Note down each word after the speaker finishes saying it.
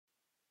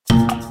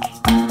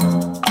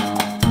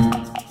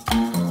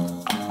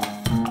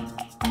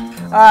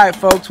All right,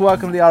 folks,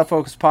 welcome to the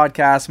Autofocus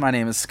Podcast. My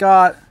name is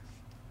Scott.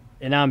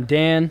 And I'm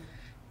Dan.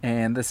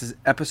 And this is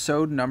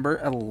episode number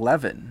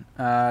 11.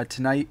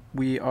 Tonight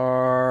we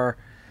are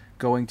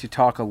going to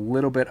talk a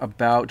little bit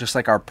about just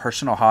like our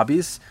personal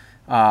hobbies.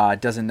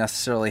 It doesn't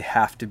necessarily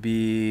have to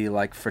be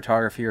like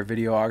photography or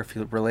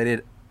videography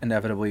related.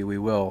 Inevitably, we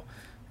will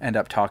end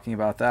up talking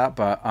about that.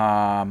 But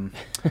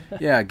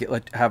yeah,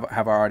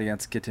 have our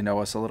audience get to know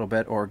us a little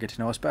bit or get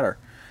to know us better.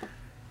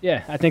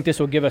 Yeah, I think this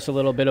will give us a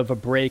little bit of a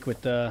break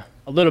with a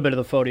little bit of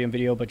the photo and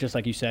video, but just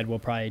like you said, we'll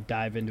probably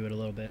dive into it a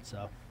little bit.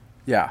 So,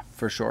 yeah,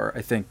 for sure.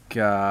 I think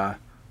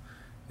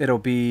it'll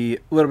be a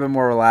little bit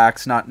more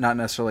relaxed, not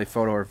necessarily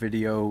photo or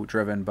video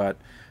driven, but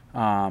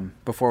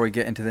before we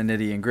get into the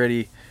nitty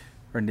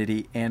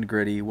and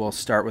gritty, we'll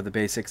start with the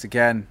basics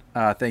again.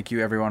 Thank you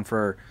everyone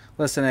for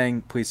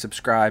listening. Please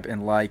subscribe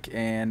and like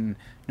and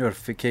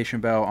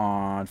notification bell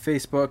on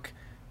Facebook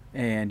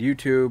and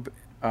YouTube.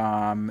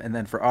 And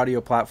then for audio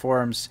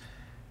platforms,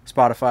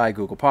 Spotify,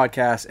 Google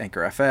Podcasts,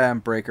 Anchor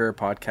FM, Breaker,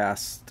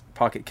 Podcast,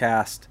 Pocket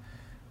Cast,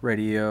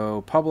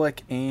 Radio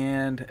Public,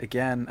 and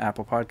again,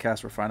 Apple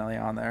Podcasts. We're finally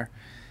on there.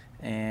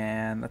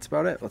 And that's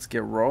about it. Let's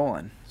get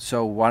rolling.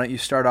 So why don't you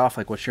start off,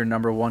 like, what's your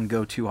number one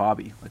go-to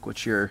hobby? Like,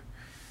 what's your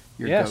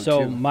go-to?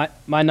 So my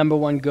number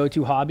one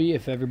go-to hobby,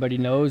 if everybody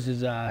knows,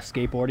 is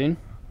skateboarding.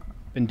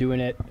 Been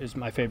doing it. It's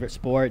my favorite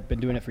sport. Been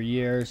doing it for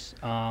years.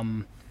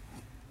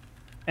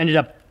 Ended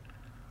up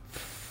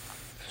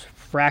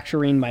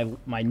fracturing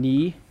my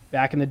knee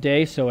back in the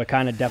day, so it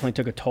kind of definitely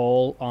took a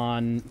toll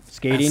on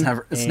skating.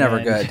 It's never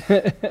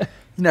good.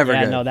 Never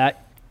good. No,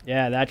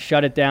 that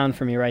shut it down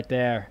for me right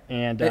there.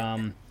 And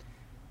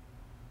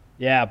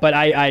but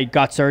I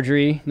got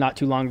surgery not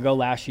too long ago,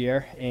 last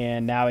year,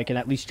 and now I can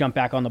at least jump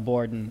back on the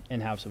board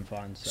and have some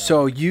fun.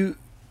 So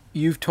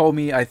you've told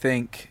me, I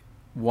think,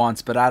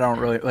 once, but I don't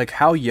really, like,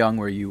 how young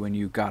were you when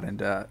you got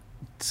into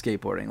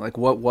skateboarding? Like,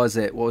 what was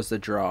it? What was the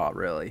draw,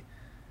 really?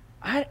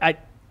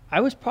 I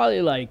was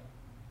probably like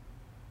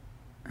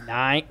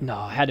 9. No,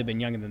 I had to have been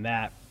younger than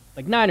that.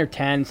 Like 9 or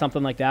 10,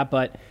 something like that.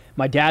 But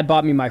my dad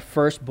bought me my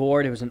first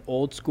board. It was an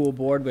old school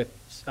board with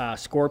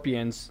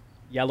scorpions,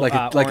 yellow,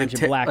 orange,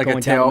 and black, like going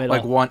a tail, down the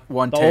middle. like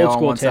one the tail old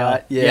school on one tail.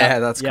 side. Yeah,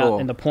 that's cool.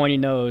 And the pointy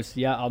nose.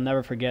 Yeah, I'll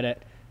never forget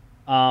it.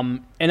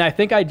 And I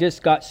think I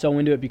just got so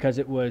into it because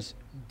it was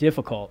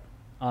difficult.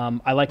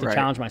 I like to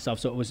challenge myself,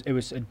 so it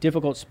was a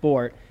difficult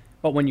sport.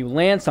 But when you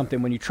land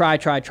something, when you try,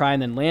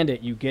 and then land it,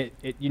 you get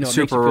it. It makes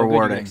you feel rewarding.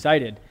 Good, you get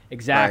excited.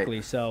 Exactly.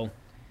 Right. So,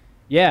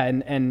 yeah,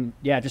 and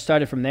just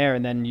started from there,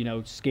 and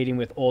then skating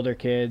with older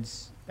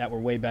kids that were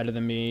way better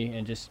than me,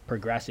 and just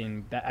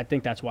progressing. I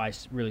think that's why I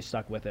really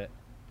stuck with it.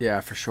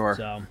 Yeah, for sure.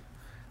 So,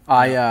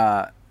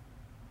 I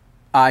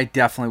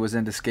definitely was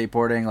into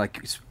skateboarding.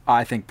 Like,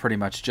 I think pretty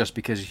much just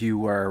because you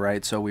were,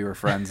 right. So we were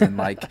friends, and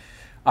like,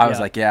 I was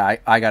like, yeah,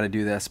 I got to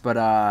do this. But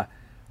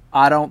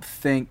I don't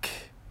think.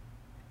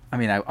 I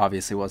mean, I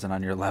obviously wasn't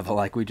on your level.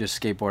 Like, we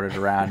just skateboarded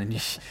around,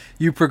 and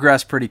you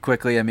progressed pretty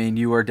quickly. I mean,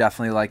 you were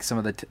definitely like some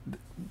of the,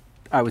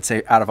 I would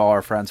say, out of all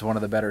our friends, one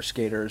of the better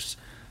skaters,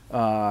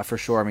 for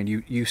sure. I mean,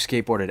 you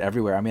skateboarded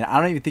everywhere. I mean, I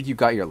don't even think you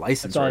got your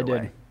license right away.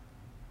 Did.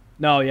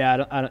 No,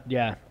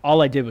 yeah,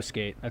 all I did was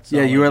skate. That's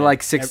you were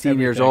like 16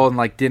 years old and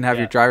like didn't have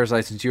your driver's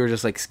license. You were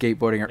just like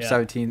skateboarding or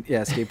 17,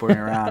 skateboarding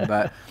around.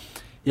 But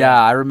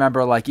yeah, I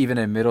remember like even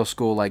in middle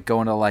school, like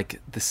going to like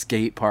the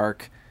skate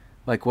park.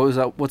 Like, what was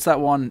that? What's that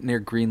one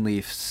near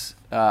Greenleaf's?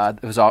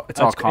 It's all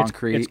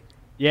concrete.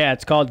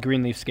 It's called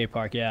Greenleaf Skate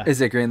Park. Yeah. Is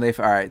it Greenleaf?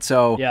 All right.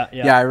 So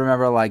yeah, I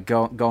remember like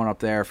going up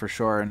there for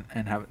sure,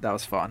 and that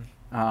was fun.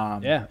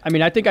 I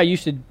mean, I think I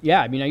used to.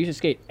 Yeah, I mean, I used to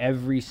skate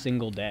every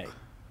single day.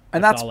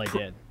 That's all I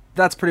did.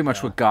 That's pretty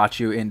much what got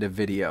you into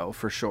video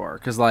for sure.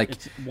 Because like,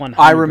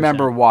 I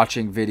remember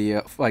watching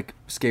like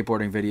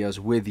skateboarding videos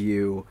with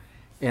you.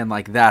 And,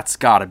 like, that's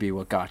got to be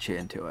what got you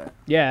into it.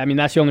 Yeah, I mean,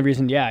 that's the only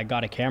reason, I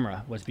got a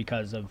camera was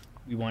because of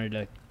we wanted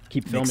to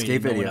keep filming.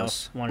 Skate videos. No one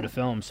else wanted to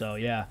film, so,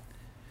 yeah.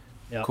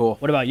 Cool.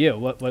 What about you?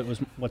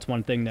 What's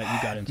one thing that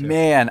you got into?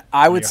 Man,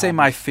 I would say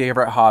my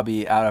favorite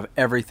hobby out of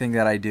everything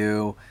that I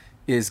do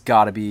is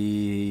got to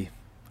be,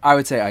 I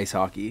would say, ice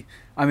hockey.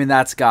 I mean,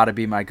 that's got to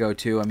be my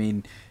go-to. I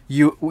mean,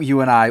 you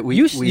and I,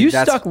 we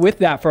stuck with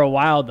that for a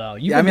while, though.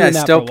 I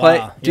still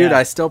play. Dude,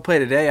 I still play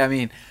today. I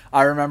mean,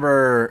 I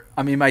remember,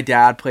 my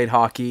dad played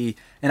hockey,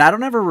 and I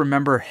don't ever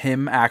remember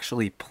him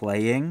actually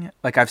playing.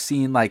 Like, I've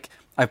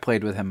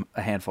played with him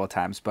a handful of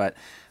times, but,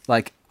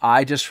 like,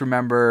 I just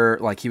remember,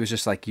 like, he was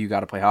just like, you got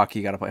to play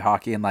hockey,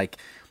 and, like,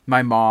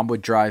 my mom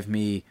would drive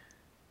me,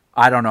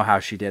 I don't know how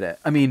she did it.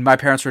 I mean, my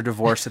parents were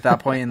divorced at that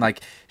point, and,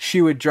 like,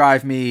 she would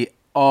drive me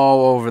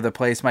all over the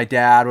place. My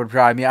dad would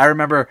drive me. I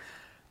remember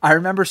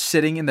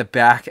sitting in the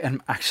back,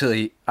 and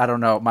actually, I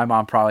don't know, my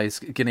mom probably is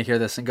going to hear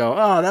this and go,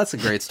 oh, that's a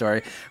great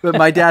story. But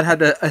my dad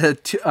had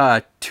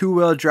a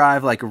two-wheel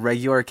drive, like,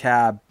 regular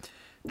cab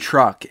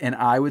truck, and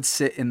I would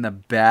sit in the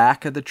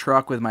back of the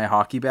truck with my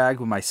hockey bag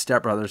with my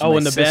stepbrothers. Oh,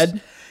 in the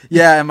bed?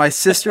 Yeah, and my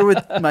sister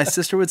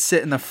would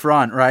sit in the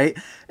front, right?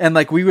 And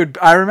like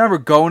I remember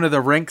going to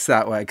the rinks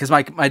that way because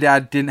my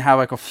dad didn't have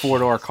like a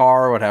 4-door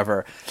car or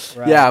whatever.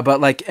 Right. Yeah, but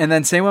like, and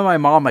then same with my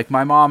mom. Like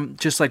my mom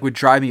just like would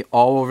drive me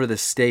all over the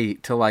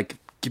state to like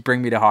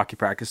bring me to hockey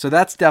practice. So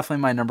that's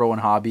definitely my number one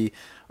hobby.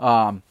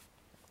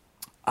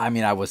 I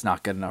mean, I was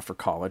not good enough for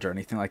college or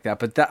anything like that,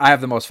 but I have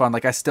the most fun.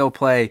 Like I still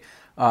play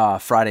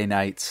Friday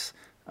nights.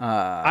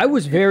 I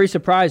was very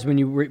surprised when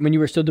you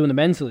were still doing the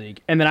men's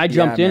league, and then I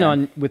jumped in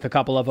on with a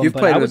couple of them.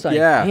 But I was like,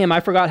 damn,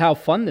 I forgot how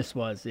fun this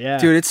was. Yeah,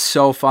 dude, it's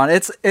so fun.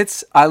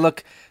 I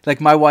look like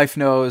my wife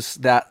knows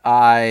that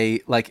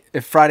I like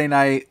if Friday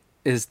night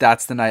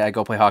that's the night I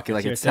go play hockey.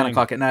 Like it's 10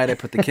 o'clock at night. I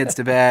put the kids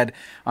to bed.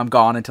 I'm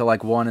gone until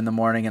like 1 a.m,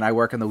 and I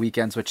work on the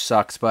weekends, which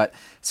sucks. But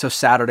so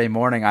Saturday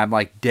morning, I'm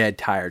like dead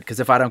tired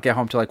because if I don't get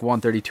home till like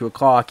 1:30, 2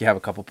 o'clock, you have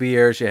a couple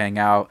beers, you hang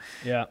out.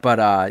 Yeah.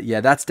 But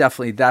yeah,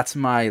 that's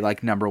my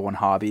like number one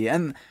hobby.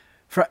 And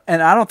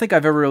I don't think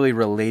I've ever really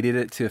related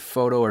it to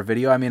photo or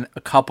video. I mean,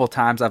 a couple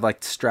times I've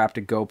like strapped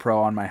a GoPro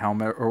on my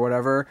helmet or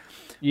whatever.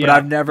 Yeah, but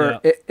I've never.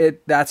 Yeah.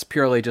 That's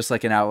purely just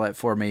like an outlet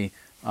for me.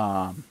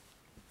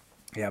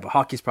 Yeah, but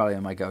hockey's probably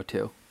my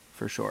go-to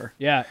for sure.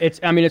 Yeah, it's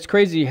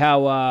crazy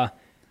how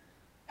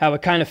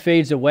it kind of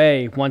fades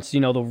away once,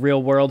 the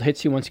real world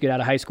hits you once you get out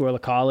of high school or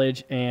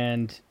college,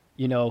 and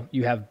you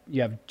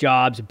have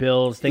jobs,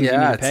 bills, things you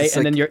need to pay,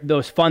 and then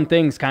those fun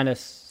things kind of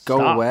go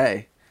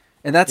away.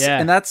 And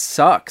that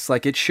sucks.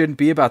 Like it shouldn't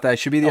be about that. It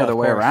should be the other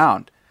way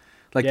around.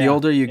 Like the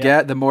older you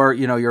get, the more,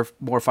 you're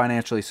more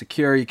financially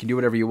secure. You can do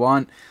whatever you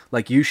want.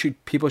 Like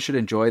people should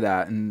enjoy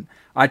that. And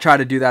I try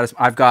to do that.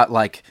 I've got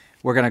like,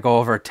 we're going to go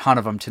over a ton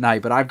of them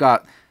tonight, but I've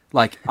got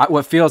like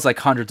what feels like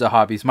hundreds of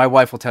hobbies. My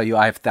wife will tell you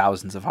I have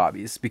thousands of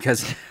hobbies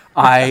because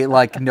I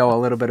like know a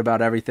little bit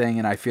about everything.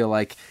 And I feel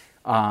like,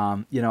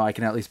 I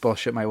can at least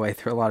bullshit my way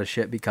through a lot of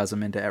shit because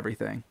I'm into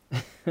everything.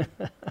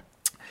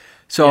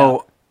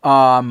 So,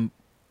 all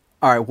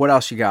right, what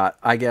else you got?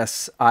 I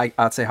guess I'd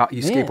say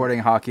skateboarding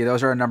and hockey.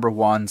 Those are our number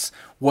ones.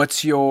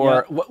 What's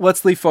your?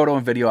 Let's leave photo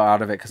and video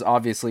out of it because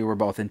obviously we're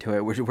both into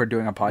it. We're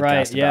doing a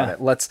podcast about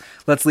it.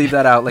 Let's leave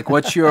that out. Like,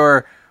 what's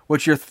your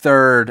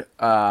third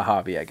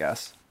hobby? I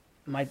guess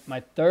my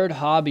third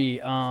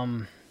hobby,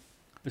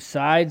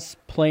 besides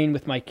playing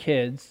with my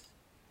kids.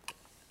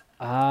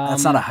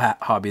 That's not a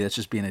hobby. That's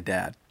just being a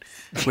dad.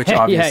 Which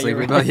obviously,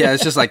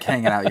 it's just like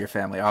hanging out with your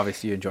family.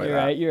 Obviously, you enjoy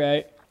that. You're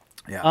right.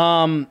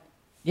 Yeah.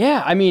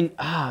 Yeah, I mean,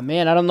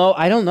 man, I don't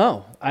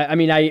know.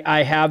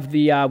 I have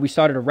we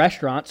started a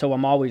restaurant, so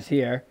I'm always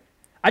here.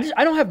 I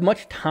don't have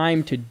much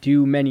time to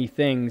do many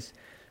things.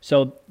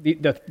 So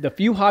the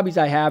few hobbies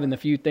I have and the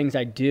few things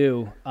I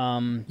do,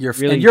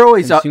 you're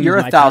always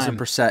you're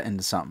 1,000%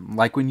 into something.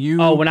 Like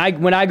when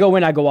I go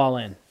in, I go all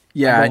in.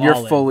 Yeah, and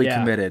you're fully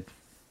committed.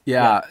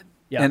 Yeah.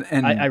 Yeah.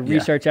 And I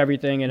research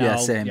everything, and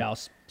I'll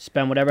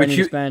spend whatever I need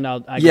to spend.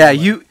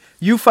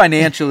 You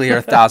financially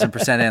are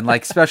 1,000% in.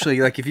 Like especially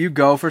like if you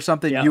go for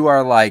something, you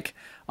are like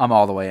I'm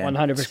all the way in.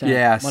 100%.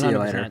 Yeah. 100%. See you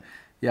later.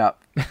 Yeah.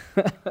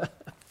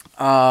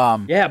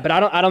 Yeah, but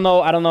I don't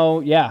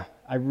know. Yeah.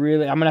 I'm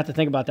gonna have to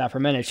think about that for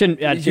a minute. It shouldn't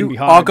be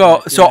hard. I'll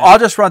go. So I'll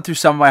just run through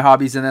some of my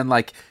hobbies, and then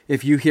like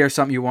if you hear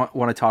something you want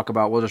to talk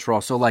about, we'll just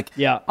roll. So like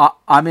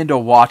I'm into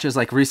watches.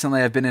 Like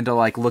recently, I've been into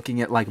like looking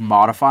at like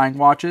modifying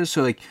watches.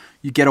 So like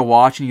you get a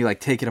watch and you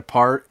like take it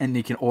apart, and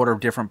you can order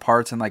different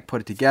parts and like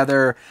put it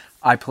together.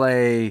 I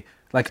play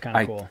like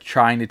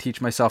trying to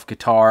teach myself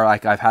guitar.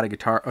 Like I've had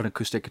an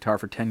acoustic guitar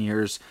for 10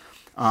 years,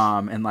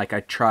 and like I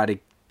try to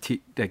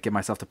get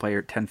myself to play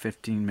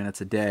 10-15 minutes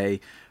a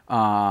day.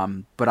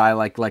 But I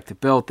like to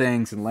build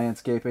things and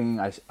landscaping.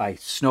 I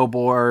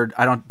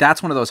snowboard.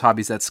 That's one of those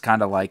hobbies that's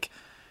kind of like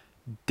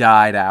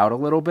died out a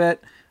little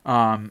bit.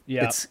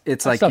 It's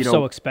that like, stuff's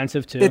so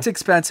expensive too. It's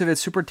expensive.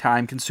 It's super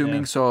time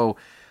consuming. Yeah. So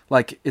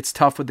like, it's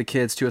tough with the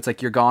kids too. It's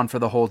like, you're gone for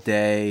the whole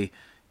day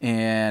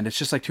and it's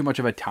just like too much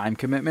of a time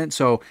commitment.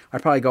 So I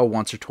probably go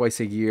once or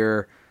twice a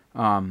year.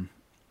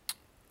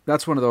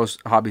 That's one of those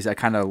hobbies I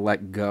kind of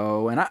let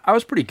go, and I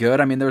was pretty good.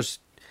 I mean, I've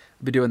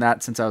been doing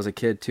that since I was a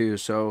kid too.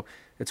 So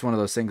it's one of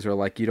those things where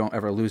like you don't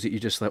ever lose it. You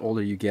just the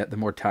older you get, the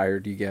more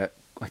tired you get,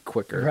 like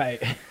quicker.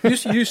 Right. you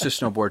used to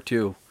snowboard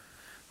too,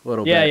 a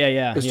little bit.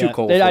 Yeah. It was too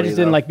cold. I just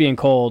didn't like being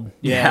cold.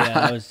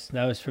 Yeah.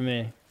 That was for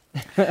me.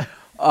 But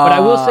I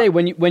will say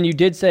when you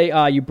did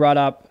say you brought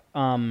up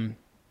the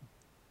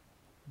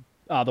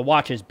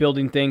watches,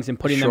 building things and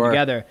putting them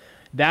together.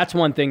 That's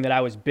one thing that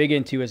I was big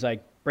into is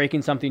like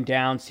breaking something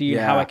down, seeing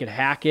how I could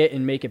hack it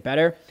and make it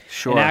better.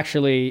 Sure. And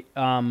actually,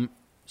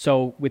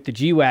 so with the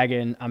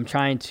G-Wagon, I'm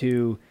trying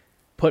to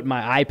put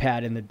my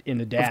iPad in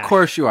the dash. Of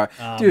course you are,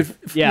 dude.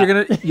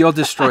 You'll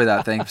destroy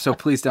that thing. So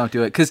please don't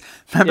do it. Because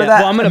remember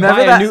that. Well, I'm gonna buy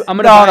a new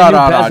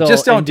bezel.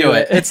 Just don't do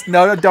it.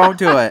 Don't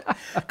do it.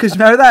 Because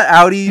remember that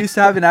Audi used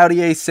to have an Audi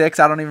A6.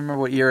 I don't even remember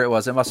what year it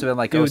was. It must have been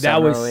like 07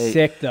 that was 08.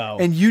 sick though.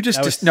 And you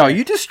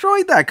you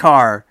destroyed that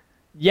car.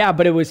 Yeah,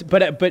 but it was,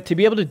 but to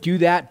be able to do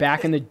that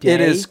back in the day,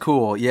 It is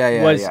cool. Yeah,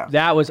 yeah.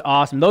 that was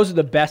awesome. Those are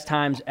the best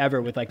times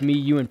ever with like me,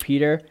 you, and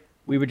Peter.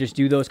 We would just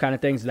do those kind of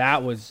things.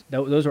 Those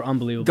were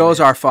unbelievable. Those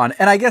are fun.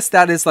 And I guess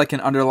that is like an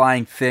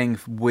underlying thing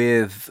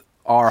with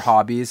our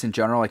hobbies in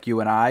general, like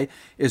you and I,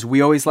 is we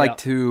always like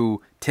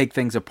to take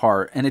things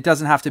apart. And it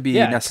doesn't have to be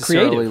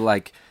necessarily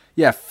like,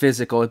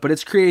 physical, but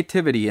it's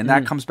creativity. And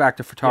that comes back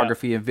to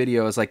photography and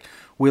video. Is like,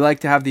 we like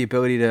to have the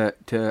ability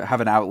to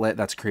have an outlet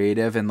that's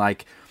creative. And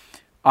like,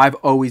 I've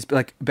always,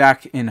 like,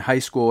 back in high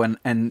school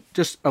and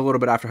just a little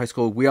bit after high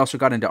school, we also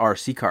got into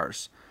RC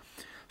cars.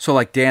 So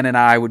like Dan and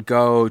I would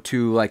go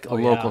to like a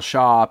local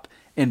shop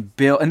and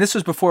build, and this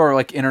was before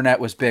like internet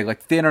was big.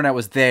 Like the internet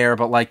was there,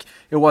 but like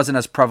it wasn't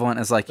as prevalent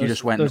as like you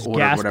just went and ordered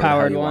whatever the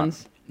hell you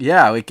want.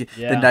 Yeah, like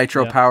the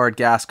nitro powered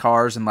gas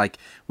cars, and like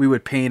we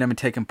would paint them and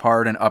take them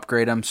apart and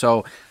upgrade them.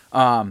 So,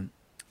 but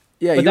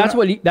that's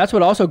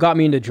what also got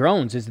me into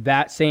drones, is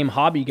that same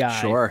hobby guy.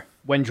 Sure.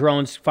 When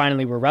drones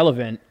finally were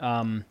relevant,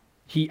 I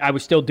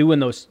was still doing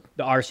the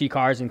RC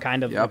cars and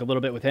kind of like a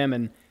little bit with him,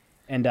 and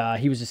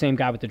he was the same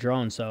guy with the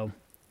drones. So.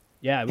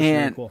 Yeah, it was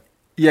really cool.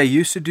 Yeah, you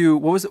used to do,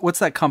 what's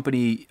that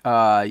company?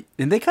 And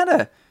they kind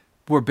of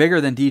were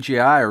bigger than DJI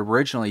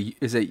originally.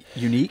 Is it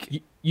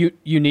Unique?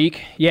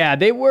 Unique. Yeah,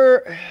 they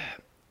were.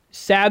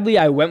 Sadly,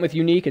 I went with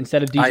Unique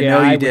instead of DJI. I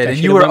know you did. And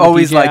you were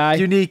always like,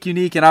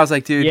 Unique. And I was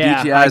like, dude,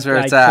 DJI's where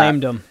it's at. I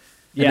claimed them.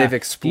 And they've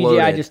exploded.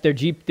 DJI, just their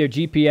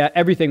GPS,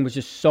 everything was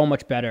just so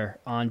much better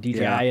on DJI.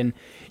 Yeah. And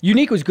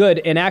Unique was good.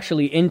 And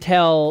actually,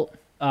 Intel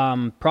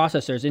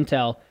processors,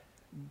 Intel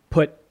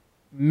put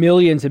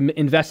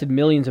invested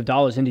millions of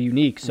dollars into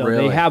Unique, so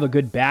they have a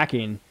good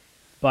backing,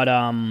 but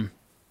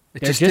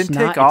it just didn't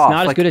take off. It's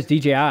not as good as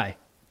DJI.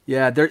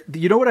 Yeah,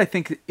 you know what I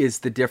think is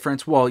the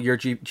difference? Well, your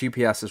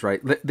GPS is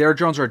right. Their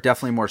drones are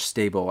definitely more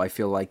stable, I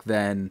feel like,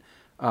 than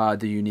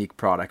the Unique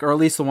product, or at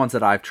least the ones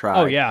that I've tried.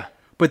 Oh yeah.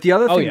 But the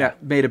other thing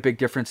that made a big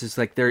difference is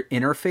like their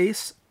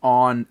interface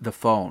on the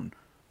phone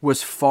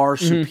was far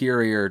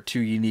superior to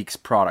Unique's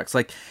products.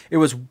 Like it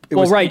was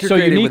integrated so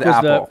Unique with was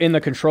Apple. in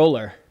the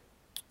controller.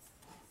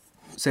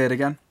 Say it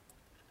again.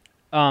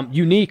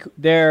 Unique,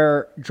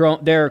 their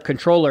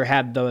controller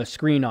had the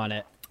screen on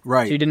it,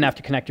 right? So you didn't have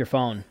to connect your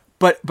phone.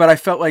 But I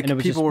felt like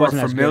people were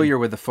familiar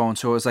with the phone,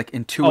 so it was like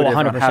intuitive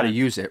on how to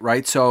use it,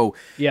 right? So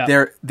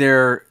it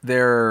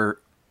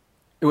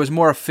was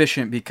more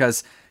efficient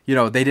because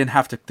they didn't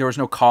have to. There was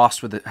no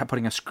cost with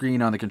putting a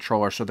screen on the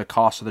controller, so the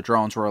cost of the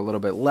drones were a little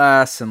bit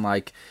less, and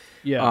like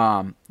they've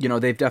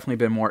definitely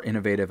been more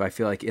innovative, I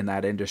feel like, in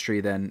that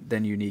industry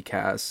than Unique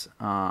has.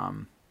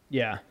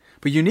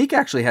 But Unique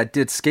actually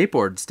did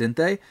skateboards, didn't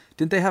they?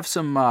 Didn't they have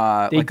some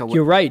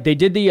you're right. They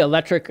did the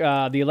electric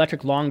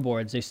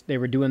longboards. They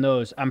were doing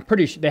those. I'm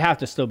pretty sure they have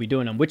to still be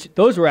doing them, which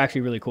those were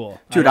actually really cool.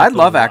 Dude, I'd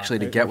love actually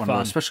to get one of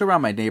those, especially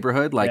around my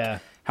neighborhood.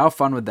 Like, how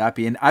fun would that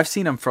be? And I've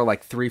seen them for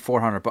like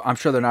 $300-$400, but I'm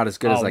sure they're not as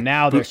good as like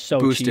now they're so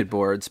boosted cheap.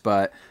 Boards.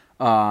 But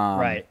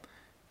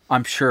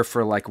I'm sure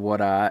for like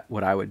what I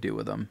would do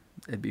with them,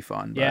 it'd be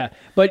fun.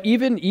 But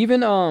even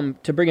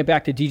to bring it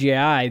back to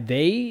DJI,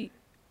 they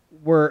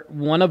were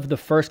one of the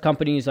first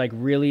companies like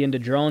really into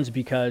drones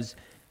because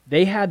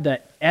they had the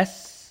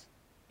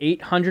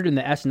S800 and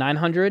the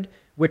S900,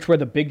 which were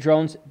the big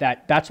drones.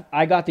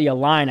 I got the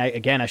Align.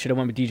 I should have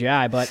went with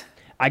DJI, but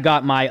I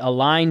got my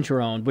Align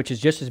drone, which is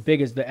just as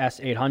big as the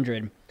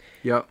S800.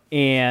 Yep.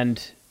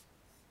 And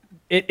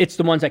it's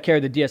the ones that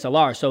carry the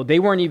DSLR. So they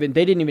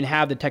didn't even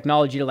have the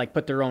technology to like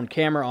put their own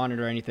camera on it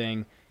or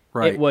anything.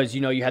 Right. It was,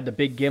 you had the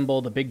big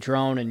gimbal, the big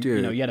drone, and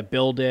you had to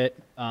build it.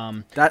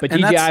 But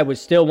DJI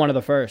was still one of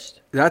the first.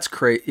 That's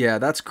crazy. Yeah,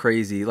 that's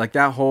crazy. Like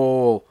that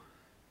whole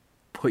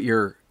put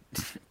your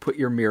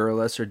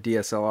mirrorless or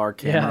DSLR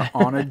camera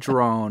on a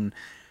drone.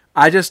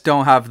 I just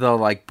don't have the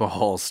like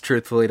balls,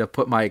 truthfully, to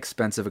put my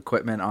expensive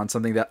equipment on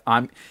something that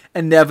I'm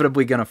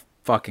inevitably gonna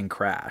fucking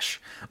crash.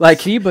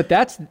 Like, see, but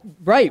that's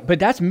right. But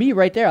that's me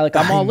right there. Like,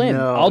 I'm all in.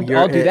 I'll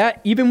do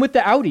that. Even with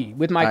the Audi,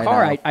 with my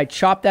car, I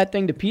chop that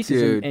thing to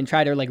pieces and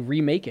try to like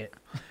remake it.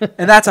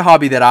 And that's a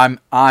hobby that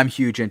I'm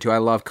huge into. I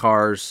love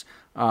cars.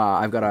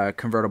 I've got a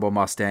convertible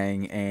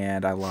Mustang,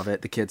 and I love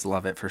it. The kids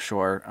love it for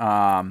sure.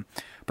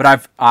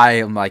 But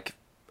I'm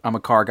a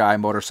car guy,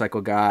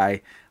 motorcycle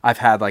guy. I've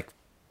had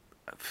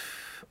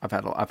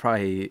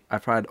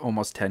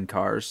almost 10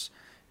 cars.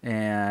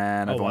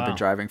 And I've only been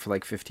driving for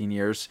like 15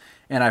 years.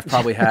 And I've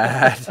probably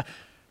had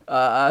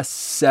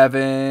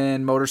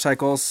 7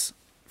 motorcycles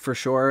for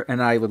sure.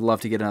 And I would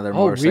love to get another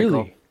motorcycle.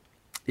 Really?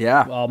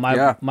 Yeah. Well,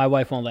 my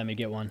wife won't let me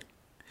get one.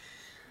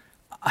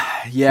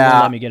 Yeah. She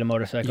won't let me get a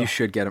motorcycle. You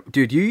should get a...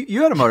 Dude,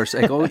 you had a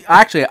motorcycle.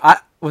 Actually, I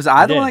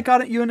the one that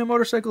got you into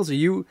motorcycles? Or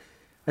you...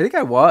 I think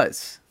I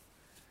was.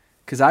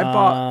 Because I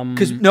bought...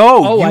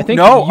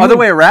 other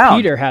way around.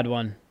 Peter had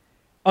one.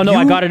 Oh, no,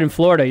 I got it in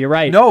Florida. You're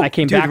right. No, I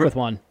came back with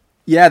one.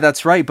 Yeah,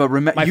 that's right. But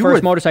my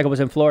first motorcycle was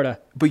in Florida.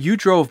 But you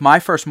drove my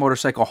first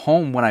motorcycle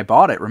home when I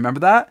bought it.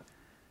 Remember that?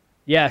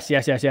 Yes.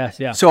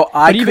 So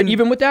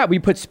even with that, we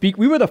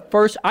were the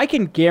first. I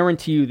can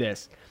guarantee you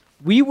this.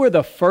 We were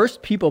the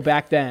first people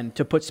back then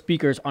to put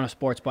speakers on a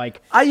sports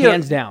bike, You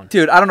hands down.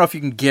 Dude, I don't know if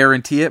you can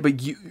guarantee it, but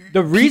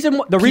The reason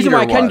why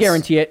I can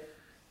guarantee it.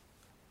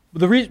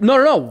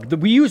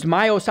 We used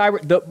my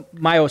Osiris.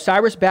 My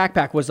Osiris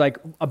backpack was like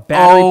a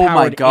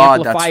battery-powered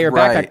amplifier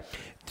backpack.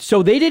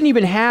 So they didn't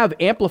even have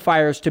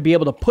amplifiers to be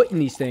able to put in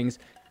these things.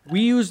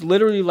 We used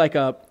literally like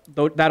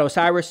that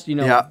Osiris,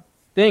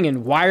 thing,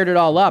 and wired it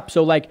all up.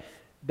 So like,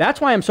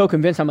 that's why I'm so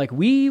convinced. I'm like,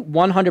 we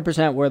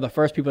 100% were the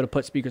first people to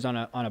put speakers on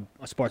a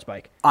sports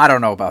bike. I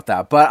don't know about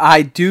that, but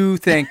I do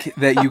think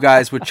that you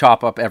guys would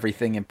chop up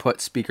everything and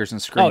put speakers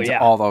and screens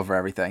all over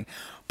everything.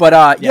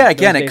 But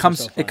again, it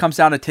comes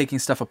down to taking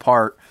stuff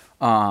apart.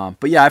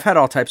 But yeah, I've had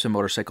all types of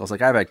motorcycles.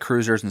 Like I've had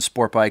cruisers and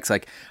sport bikes.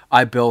 Like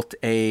I built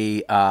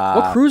a.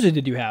 What cruiser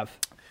did you have?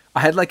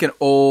 I had like an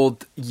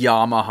old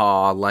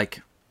Yamaha,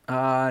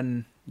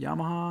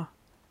 Yamaha.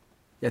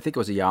 Yeah, I think it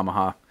was a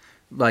Yamaha,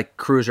 like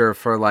cruiser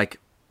for like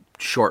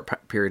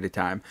short period of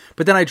time.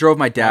 But then I drove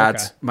my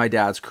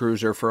dad's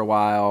cruiser for a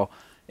while.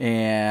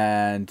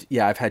 And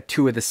yeah, I've had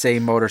two of the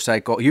same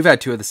motorcycle. You've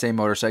had two of the same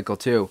motorcycle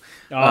too.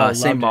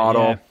 Same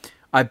model. Yeah.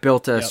 I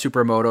built a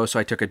supermoto, so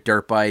I took a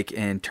dirt bike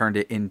and turned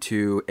it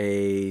into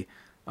a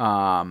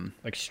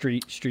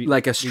street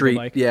legal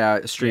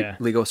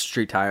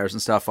street tires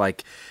and stuff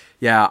like.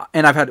 Yeah,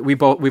 and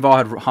we've all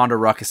had Honda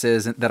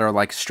Ruckuses that are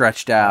like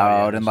stretched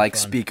out and like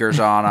speakers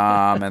on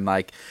them and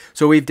like,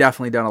 so we've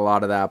definitely done a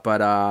lot of that.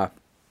 But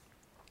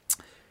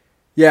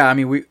yeah, I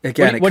mean what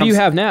do you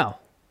have now?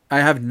 I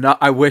have not.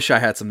 I wish I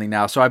had something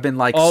now. So I've been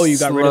like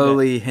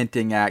slowly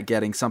hinting at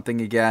getting something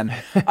again.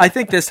 I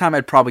think this time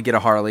I'd probably get a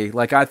Harley.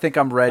 Like I think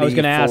I'm ready. I was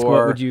going to ask,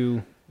 what would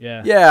you?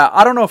 Yeah. Yeah,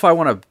 I don't know if I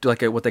want to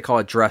like what they call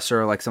a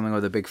dresser, like something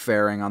with a big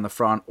fairing on the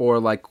front, or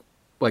like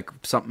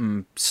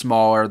something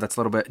smaller that's a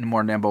little bit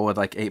more nimble with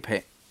like eight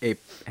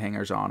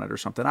hangers on it or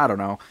something. I don't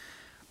know.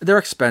 They're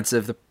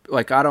expensive.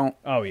 I don't.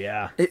 Oh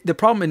yeah. The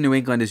problem in New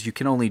England is you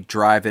can only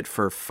drive it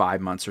for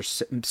 5 months or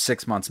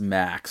 6 months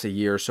max a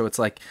year. So it's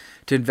like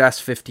to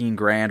invest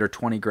 $15,000 or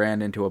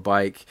 $20,000 into a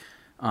bike.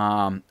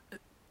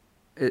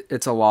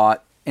 It's a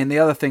lot. And the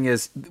other thing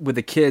is with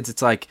the kids,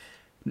 it's like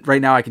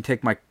right now I can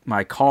take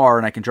my car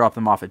and I can drop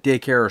them off at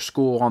daycare or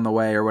school on the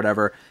way or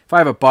whatever. If I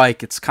have a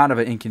bike, it's kind of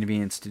an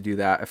inconvenience to do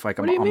that. If I'm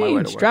on my way to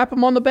work. Strap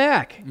them on the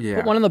back. Yeah.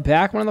 Put one in the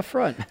back, one in the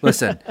front.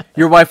 Listen,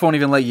 your wife won't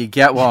even let you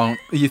get one.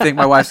 You think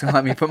my wife's going to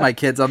let me put my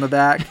kids on the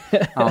back?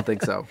 I don't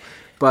think so.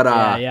 But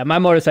yeah, my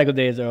motorcycle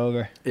days are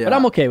over. Yeah. But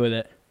I'm okay with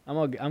it.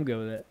 I'm good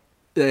with it.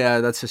 Yeah,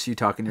 that's just you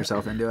talking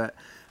yourself into it.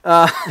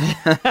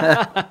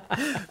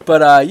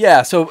 But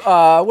yeah,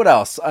 so what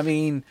else? I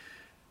mean,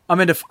 I'm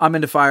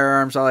into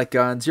firearms. I like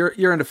guns.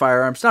 You're into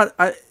firearms.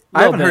 I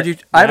haven't heard you.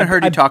 I haven't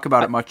heard you talk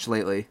about it much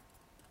lately.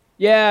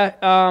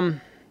 Yeah.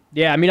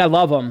 Yeah. I mean, I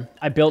love them.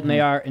 I built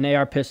an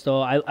AR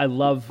pistol. I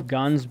love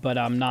guns, but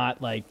I'm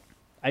not like.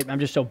 I'm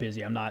just so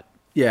busy. I'm not.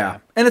 Yeah,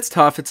 and it's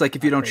tough. It's like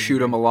if you don't shoot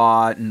them a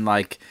lot, and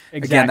like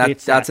again,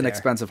 that's an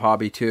expensive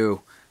hobby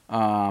too.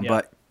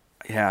 But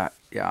yeah,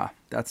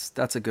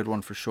 that's a good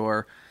one for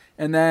sure.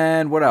 And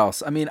then what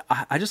else? I mean,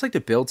 I just like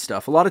to build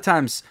stuff. A lot of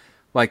times,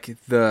 like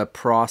the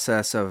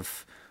process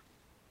of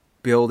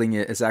building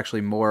it is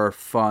actually more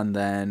fun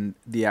than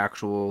the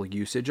actual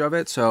usage of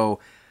it. So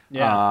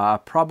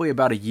probably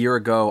about a year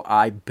ago,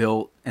 I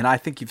built, and I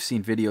think you've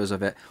seen videos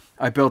of it,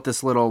 I built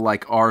this little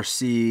like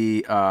RC,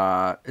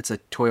 it's a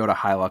Toyota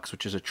Hilux,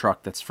 which is a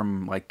truck that's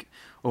from like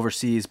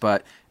overseas,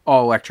 but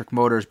all electric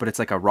motors, but it's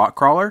like a rock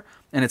crawler,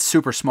 and it's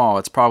super small.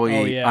 It's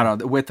probably, I don't know,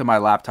 the width of my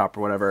laptop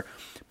or whatever.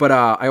 But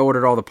I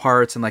ordered all the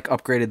parts and like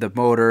upgraded the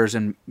motors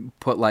and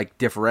put like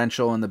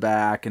differential in the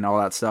back and all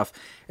that stuff.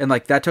 And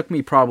like that took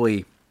me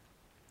probably,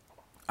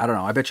 I don't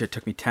know, I bet you it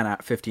took me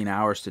 15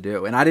 hours to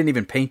do. And I didn't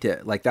even paint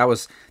it. Like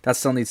that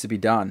still needs to be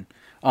done.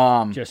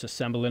 Just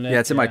assembling it. Yeah,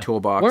 it's in my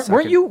toolbox.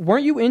 Weren't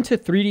you into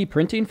 3D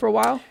printing for a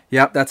while?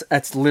 Yep,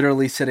 that's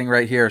literally sitting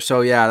right here.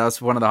 So yeah,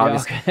 that's one of the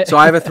hobbies. Okay. So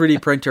I have a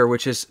 3D printer,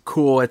 which is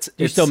cool. Do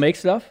you still make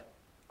stuff?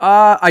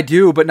 I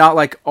do, but not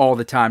like all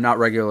the time, not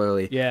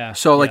regularly. Yeah.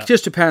 So like,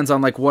 just depends on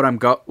like what I'm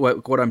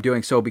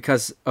doing. So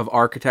because of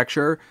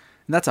architecture,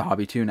 and that's a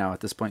hobby too now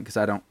at this point because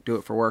I don't do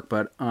it for work,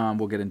 but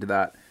we'll get into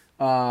that.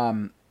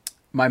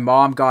 My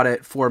mom got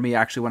it for me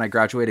actually when I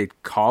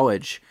graduated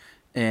college,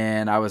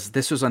 and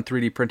this was when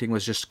 3D printing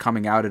was just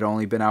coming out. It had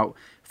only been out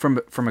from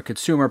a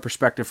consumer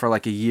perspective for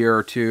like a year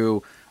or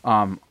two.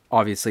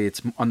 Obviously, it's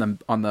on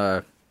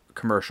the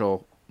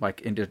commercial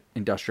like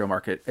industrial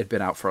market. It'd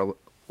been out for a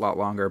lot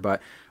longer,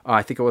 but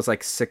I think it was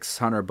like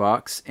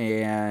 $600,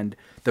 and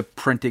the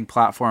printing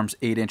platform's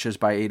 8 inches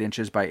by 8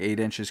 inches by 8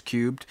 inches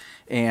cubed.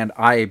 And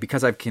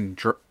because I can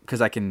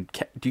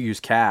use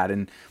CAD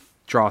and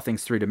draw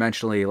things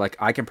 3-dimensionally, like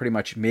I can pretty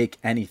much make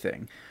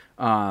anything.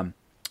 The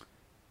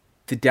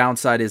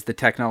downside is the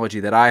technology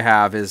that I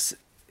have is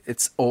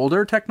it's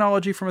older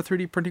technology from a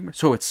 3D printing,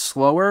 so it's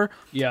slower,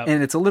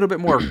 and it's a little bit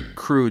more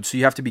crude, so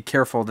you have to be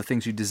careful of the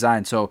things you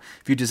design. So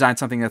if you design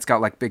something that's got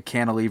like big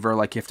cantilever,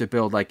 like you have to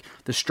build like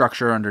the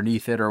structure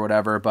underneath it or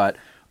whatever, but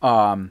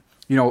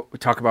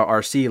talk about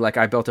RC, like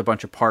I built a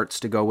bunch of parts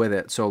to go with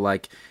it. So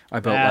like I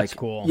built That's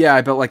cool. Yeah,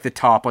 I built like the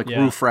top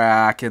roof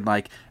rack and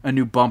like a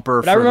new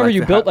bumper. But I remember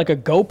you built like a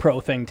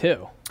GoPro thing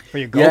too. For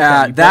your GoPro.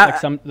 Yeah, you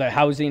built like the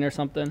housing or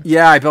something.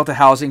 Yeah, I built a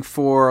housing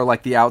for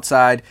like the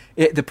outside.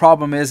 The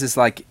problem is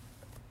like,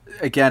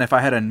 again, if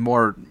I had a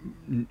newer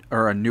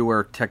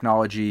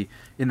technology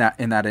in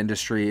that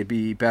industry, it'd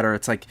be better.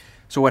 It's like,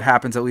 so what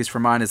happens, at least for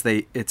mine, is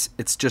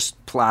it's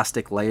just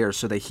plastic layers.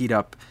 So they heat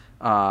up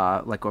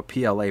like a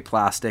PLA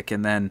plastic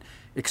and then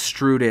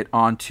extrude it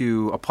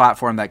onto a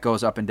platform that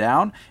goes up and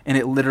down, and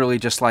it literally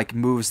just like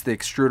moves the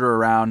extruder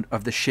around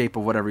of the shape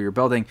of whatever you're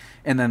building,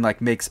 and then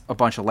like makes a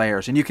bunch of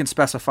layers. And you can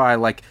specify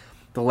like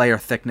the layer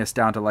thickness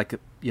down to like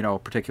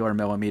particular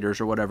millimeters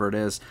or whatever it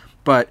is.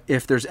 But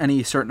if there's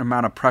any certain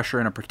amount of pressure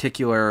in a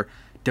particular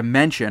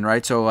dimension,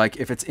 right? So like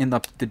if it's in the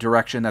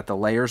direction that the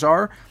layers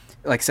are,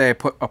 like say I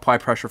apply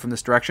pressure from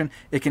this direction,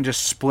 it can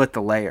just split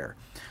the layer.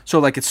 So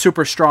like it's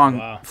super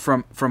strong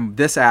from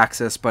this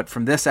axis, but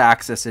from this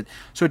axis,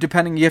 so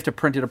depending, you have to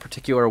print it a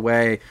particular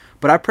way.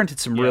 But I printed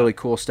some really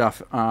cool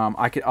stuff.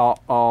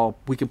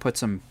 We can put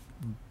some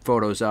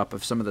photos up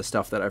of some of the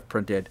stuff that I've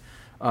printed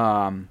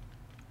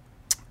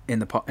in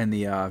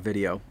the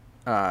video.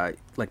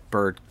 Like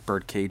bird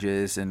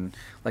cages, and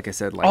like I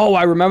said, like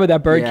I remember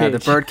that bird cage. Yeah, the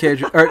bird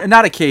cage, or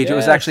not a cage. It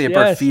was actually a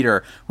bird feeder.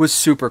 It was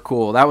super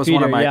cool. That was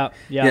one of my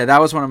that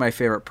was one of my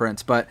favorite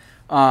prints. But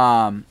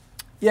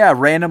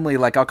randomly,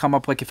 like I'll come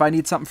up, like if I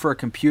need something for a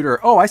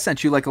computer. I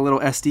sent you like a little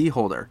SD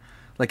holder,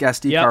 like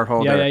SD card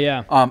holder.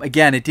 Yeah.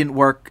 Again, it didn't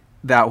work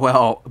that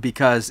well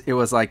because it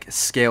was like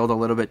scaled a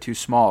little bit too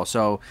small.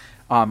 So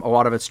a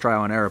lot of it's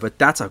trial and error, but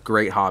that's a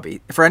great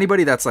hobby for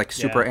anybody that's like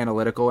super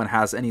analytical and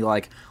has any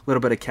like little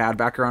bit of CAD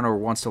background or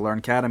wants to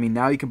learn CAD. I mean,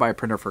 now you can buy a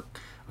printer for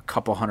a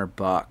couple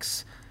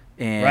 $100,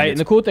 and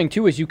the cool thing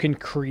too is you can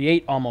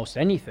create almost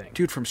anything,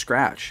 dude, from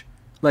scratch.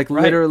 Like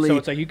literally, so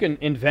it's like you can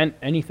invent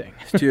anything,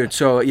 dude.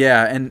 So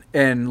yeah,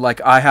 and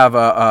like I have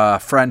a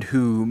friend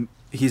who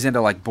he's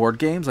into like board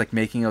games, like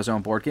making his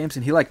own board games,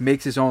 and he like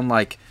makes his own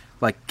like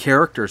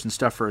characters and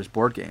stuff for his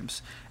board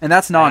games, and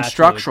that's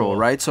non-structural, really cool.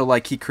 Right? So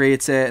like he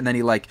creates it, and then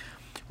he like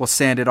will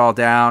sand it all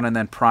down, and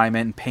then prime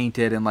it and paint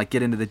it, and like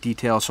get into the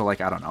details. So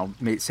like I don't know,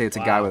 say it's a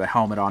guy with a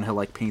helmet on, he'll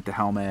like paint the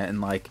helmet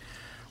and like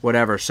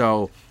whatever.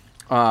 So.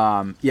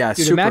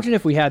 Dude, imagine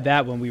if we had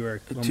that when we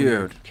were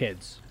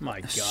kids.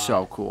 My God,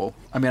 so cool.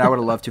 I mean, I would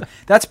have loved to.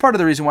 That's part of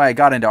the reason why I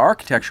got into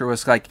architecture,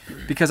 was like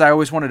because I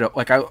always wanted to,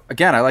 like,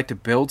 I like to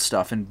build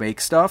stuff and make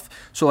stuff.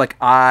 So like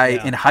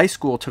in high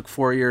school took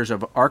 4 years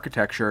of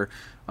architecture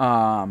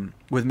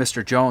with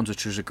Mr. Jones,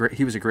 which was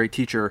he was a great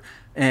teacher,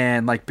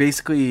 and like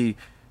basically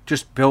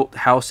just built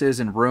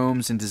houses and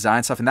rooms and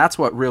design stuff, and that's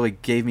what really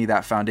gave me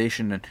that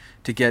foundation and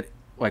to get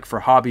like for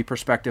hobby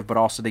perspective, but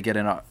also to get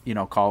in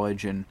a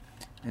college and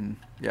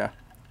yeah.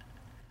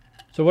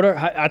 So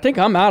I think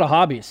I'm out of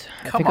hobbies.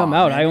 I'm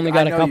out. Man. I only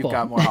got a couple. You've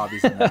got more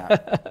hobbies than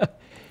that.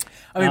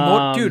 I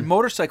mean, dude,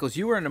 motorcycles.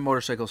 You were into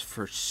motorcycles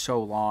for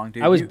so long,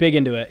 dude. I was big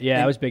into it.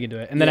 Yeah, I was big into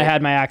it. And then I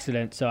had my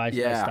accident, so I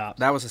stopped.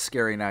 That was a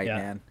scary night,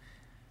 man.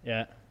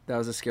 Yeah. That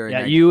was a scary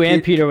night. Yeah, you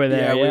and Peter were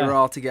there. Yeah, we were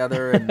all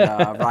together, and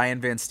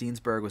Ryan Van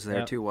Steensberg was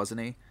there too,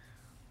 wasn't he?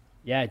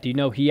 Yeah, do you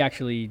know he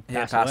actually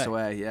passed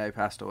away? Yeah, he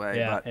passed away.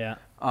 Yeah,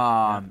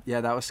 but, yeah,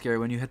 that was scary.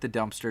 When you hit the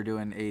dumpster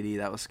doing 80,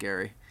 that was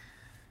scary.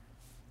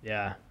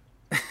 Yeah.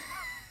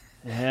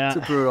 Yeah.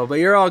 It's brutal, but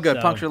you're all good.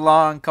 So. Punctured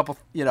lung, couple,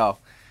 it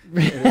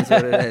is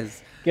what it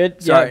is.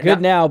 Good. Sorry, yeah,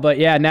 good now, but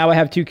yeah, now I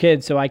have 2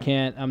 kids, so I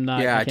can't. I'm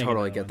not. Yeah, I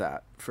totally get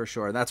that for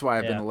sure. That's why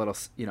I've been a little,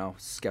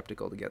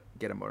 skeptical to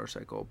get a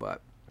motorcycle,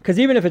 but. Because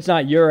even if it's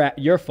not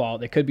your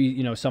fault, it could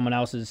be someone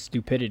else's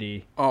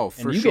stupidity. Oh,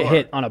 for sure. And you get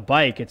hit on a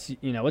bike, it's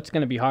it's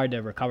going to be hard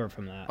to recover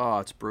from that. Oh,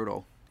 it's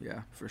brutal.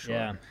 Yeah, for sure.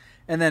 Yeah.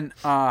 And then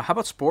how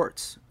about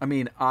sports? I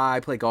mean, I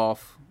play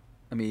golf.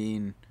 I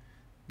mean,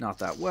 not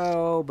that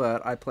well,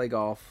 but I play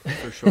golf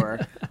for sure.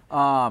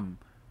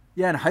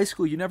 Yeah, in high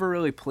school, you never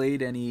really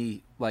played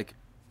any like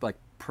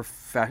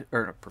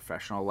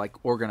professional,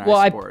 like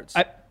organized sports.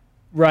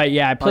 Right,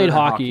 yeah, I played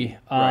hockey,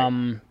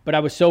 but I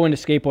was so into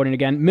skateboarding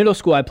again. Middle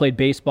school, I played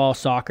baseball,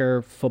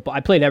 soccer, football.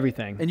 I played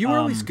everything. And you were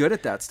always good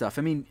at that stuff.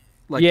 I mean,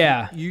 like,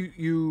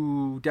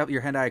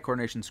 your hand-eye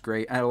coordination's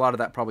great, and a lot of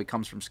that probably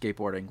comes from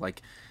skateboarding.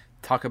 Like,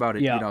 talk about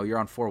it, you're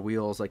on 4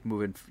 wheels, like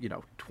moving,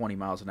 20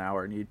 miles an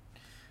hour, and you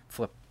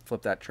flip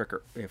that trick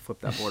or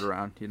flip that board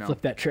around,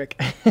 Flip that trick.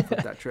 Flip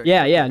that trick.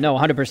 Yeah, no,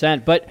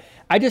 100%. But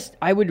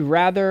I would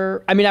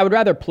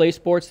rather play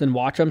sports than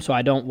watch them. So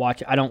I don't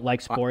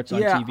like sports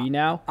on TV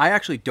now. I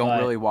actually don't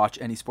really watch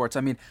any sports.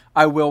 I mean,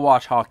 I will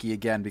watch hockey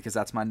again because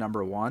that's my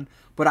number one,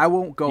 but I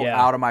won't go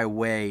out of my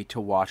way to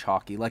watch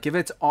hockey. Like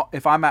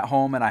if I'm at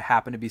home and I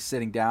happen to be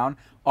sitting down,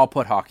 I'll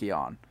put hockey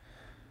on.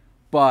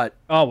 But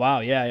oh wow,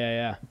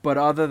 yeah. But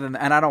other than,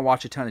 and I don't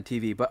watch a ton of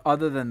TV, but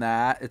other than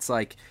that, it's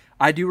like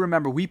I do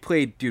remember we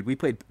played.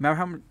 Remember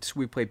how much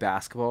we played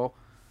basketball?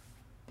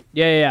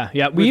 Yeah.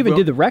 We even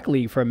did the rec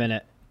league for a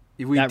minute.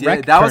 We that did.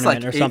 rec That was like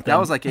tournament or something. that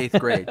was like 8th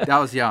grade. That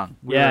was young.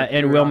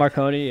 And we Will were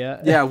Marconi, yeah.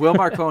 Yeah, Will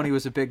Marconi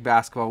was a big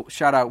basketball.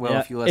 Shout out Will Yeah.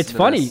 if you listen. It's to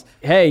funny. This.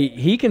 Hey,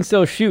 he can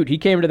still shoot. He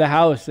came to the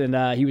house and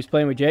he was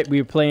playing with Jay.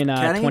 We were playing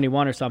Can he?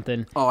 21 or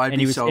something. Oh, I'd and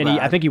be he was, so and bad.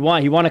 I think he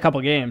won. He won a couple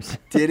games.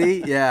 Did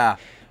he? Yeah.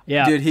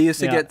 Yeah. Dude, he used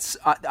to Yeah. get.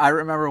 I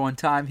remember one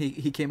time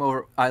he came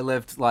over. I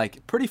lived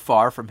like pretty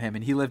far from him,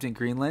 and he lived in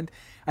Greenland.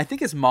 I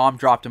think his mom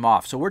dropped him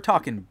off. So we're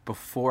talking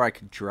before I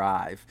could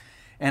drive.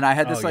 And I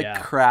had this Oh, like yeah.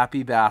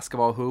 crappy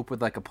basketball hoop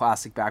with like a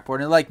plastic backboard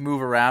and it like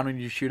move around when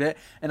you shoot it.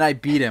 And I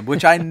beat him,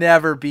 which I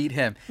never beat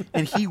him.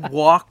 And he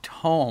walked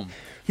home.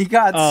 He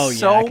got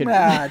so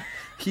mad.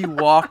 He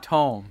walked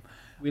home.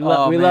 We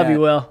love you,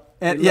 Will.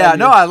 And We yeah, love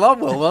no, you. I love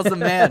Will. Will's the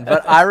man.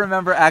 But I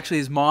remember actually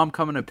his mom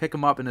coming to pick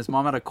him up, and his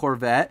mom had a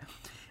Corvette.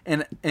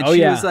 And Oh,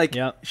 she yeah. was like,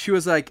 Yep.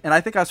 and I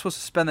think I was supposed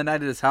to spend the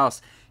night at his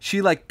house.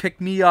 She like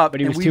picked me up,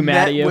 But he and was we too mad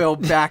met at you? Will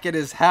back at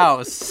his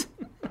house.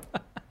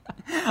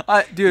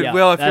 Dude, Yeah,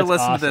 Will, if you're that's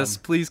listening to this,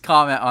 awesome. please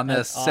comment on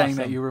this, That's saying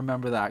that awesome. you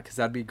remember that, because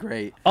that'd be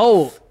great.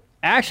 Oh,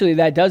 actually,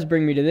 that does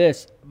bring me to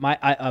this.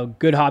 A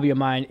good hobby of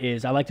mine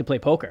is I like to play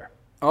poker.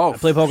 Oh, I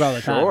play poker all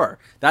the time. Sure,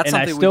 that's And I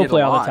something still we did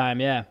play a all lot. the time,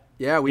 yeah.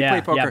 Yeah, we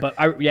play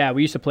poker.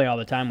 We used to play all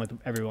the time with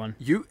everyone.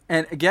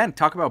 And again,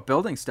 talk about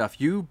building stuff.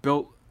 You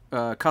built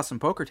a custom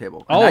poker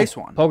table, a nice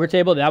one. Poker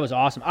table, that was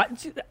awesome.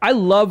 I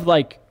love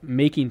like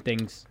making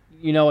things.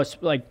 You know, it's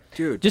like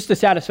Dude. just the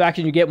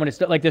satisfaction you get when it's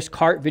like this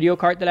video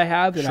cart that I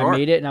have, and Sure. I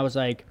made it, and I was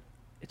like,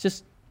 it's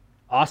just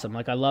awesome.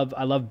 Like I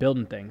love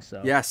building things.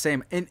 So Yeah,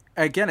 same. And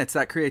again, it's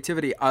that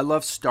creativity. I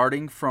love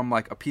starting from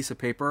like a piece of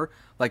paper,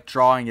 like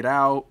drawing it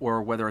out,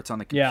 or whether it's on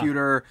the Yeah.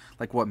 computer,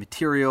 like what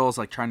materials,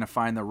 like trying to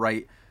find the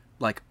right,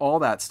 like all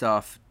that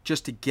stuff,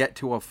 just to get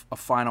to a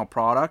final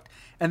product.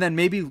 And then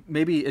maybe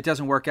it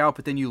doesn't work out,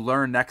 but then you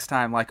learn next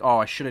time, like, oh,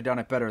 I should have done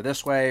it better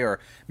this way, or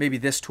maybe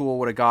this tool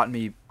would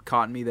have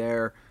caught me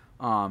there.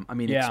 I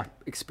mean, Yeah.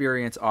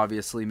 experience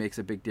obviously makes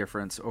a big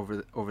difference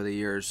over the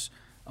years.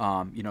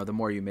 The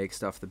more you make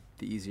stuff, the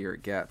easier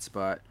it gets.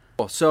 But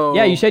so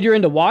yeah, you said you're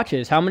into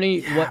watches. How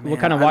many? what man,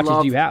 kind of I watches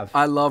love- do you have?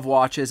 I love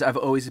watches. I've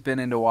always been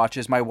into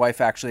watches. My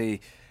wife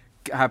actually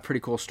had pretty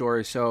cool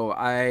stories. So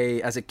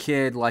I, as a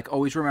kid, like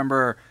always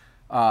remember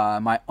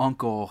my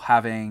uncle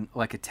having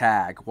like a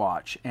tag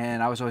watch,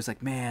 and I was always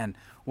like, man,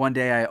 one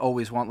day I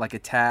always want like a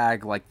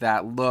tag like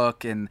that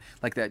look and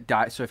like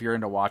that so if you're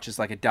into watches,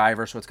 like a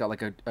diver, so it's got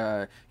like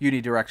a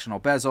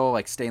unidirectional bezel,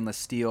 like stainless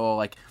steel,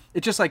 like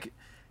it just like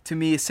to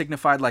me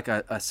signified like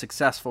a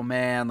successful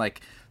man,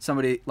 like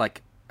somebody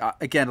like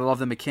again, I love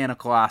the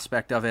mechanical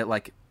aspect of it.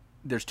 Like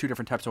there's two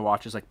different types of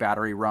watches, like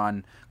battery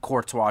run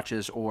quartz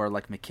watches or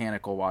like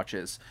mechanical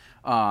watches.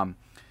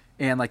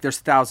 And like there's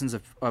thousands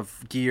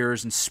of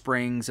gears and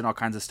springs and all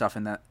kinds of stuff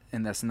in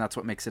this, and that's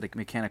what makes it a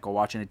mechanical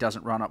watch, and it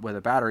doesn't run up with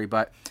a battery.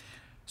 But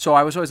so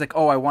I was always like,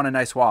 oh, I want a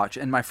nice watch.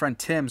 And my friend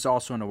Tim's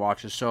also into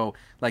watches, so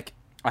like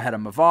I had a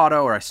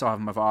Movado, or I still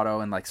have a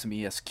Movado, and like some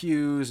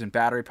ESQs and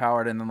battery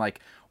powered. And then like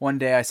one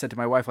day I said to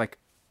my wife, like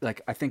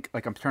I think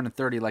like I'm turning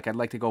 30, like I'd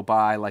like to go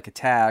buy like a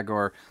tag,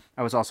 or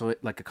I was also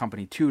like a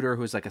company Tudor,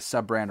 who's like a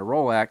sub brand of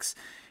Rolex.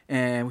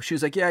 And she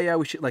was like, yeah,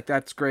 we should, like,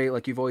 that's great.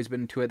 Like, you've always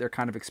been into it. They're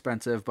kind of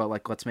expensive, but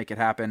like, let's make it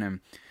happen.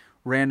 And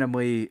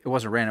randomly, it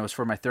wasn't random, it was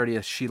for my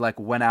 30th. She like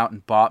went out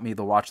and bought me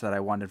the watch that I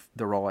wanted,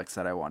 the Rolex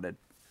that I wanted.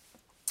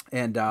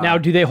 And Now,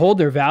 do they hold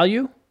their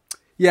value?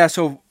 yeah,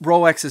 so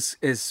Rolex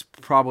is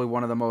probably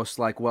one of the most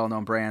like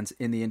well-known brands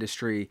in the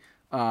industry.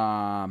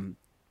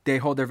 They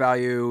hold their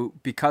value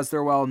because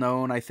they're well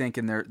known, I think,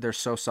 and they're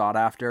so sought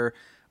after.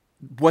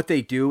 What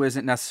they do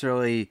isn't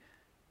necessarily,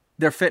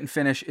 their fit and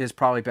finish is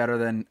probably better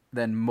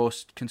than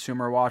most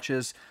consumer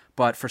watches,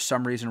 but for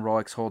some reason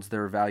Rolex holds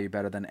their value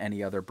better than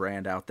any other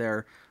brand out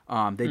there.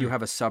 They do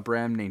have a sub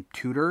brand named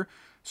Tudor.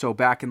 So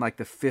back in like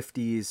the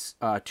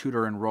 50s,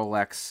 Tudor and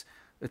Rolex,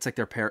 it's like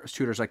their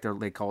Tudor's like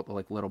they call it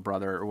like little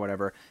brother or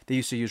whatever. They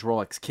used to use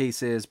Rolex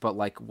cases, but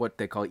like what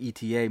they call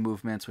ETA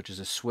movements, which is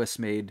a Swiss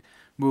made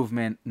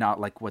movement, not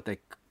like what they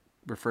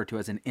refer to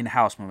as an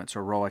in-house movement. So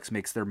Rolex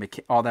makes their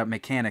all that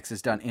mechanics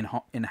is done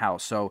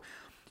in-house. So,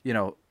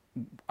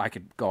 I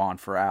could go on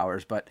for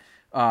hours, but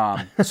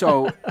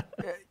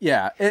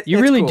yeah, You it's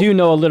really cool. do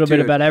know a little bit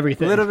Dude, about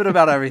everything. A little bit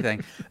about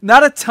everything.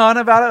 Not a ton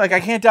about it. Like I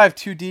can't dive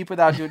too deep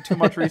without doing too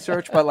much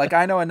research, but like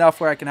I know enough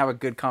where I can have a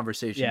good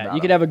conversation. Yeah, about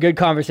you could it. have a good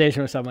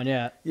conversation with someone.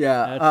 Yeah.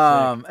 Yeah,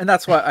 That's and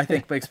that's what I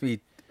think makes me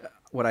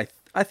what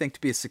I think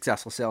to be a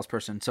successful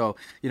salesperson. So,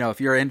 if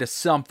you're into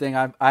something,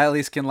 I at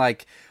least can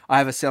like, I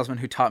have a salesman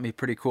who taught me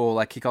pretty cool,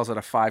 like he calls it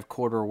a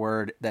 5-quarter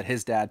word that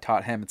his dad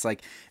taught him. It's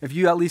like, if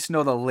you at least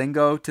know the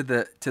lingo to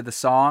the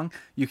song,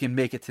 you can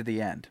make it to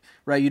the end,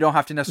 right? You don't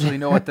have to necessarily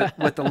know what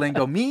the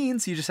lingo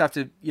means. You just have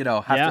to,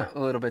 a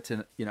little bit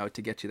to,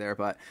 to get you there.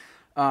 But,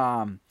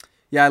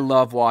 yeah, I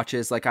love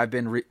watches. Like I've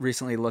been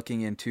recently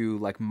looking into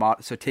like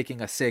so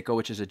taking a Seiko,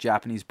 which is a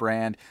Japanese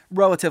brand,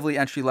 relatively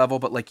entry level,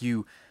 but like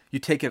you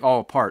take it all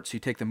apart. So you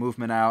take the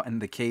movement out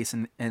and the case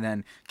and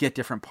then get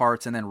different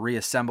parts and then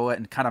reassemble it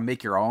and kind of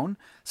make your own,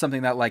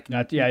 something that like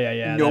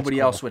Yeah. nobody That's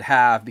cool. else would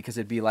have, because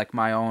it'd be like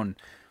my own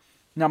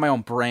not my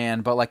own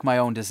brand, but like my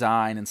own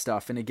design and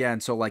stuff. And again,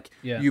 so like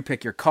Yeah. you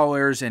pick your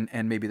colors and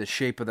maybe the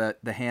shape of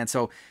the hand.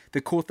 So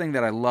the cool thing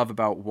that I love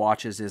about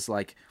watches is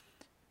like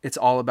it's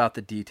all about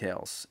the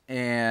details.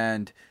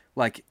 And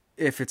like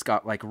if it's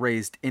got like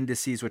raised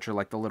indices, which are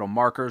like the little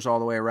markers all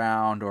the way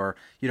around, or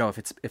you know, if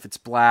it's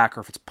black,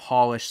 or if it's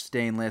polished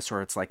stainless,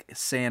 or it's like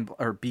sand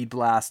or bead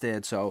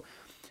blasted. So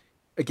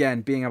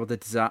again, being able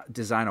to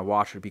design a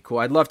watch would be cool.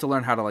 I'd love to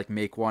learn how to like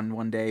make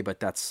one day, but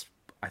that's,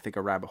 I think,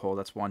 a rabbit hole.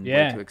 That's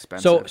way too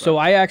expensive. So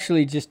I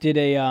actually just did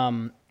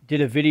a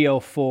video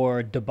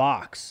for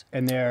DeBox,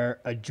 and they're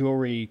a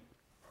jewelry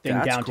thing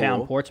That's downtown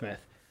cool. Portsmouth.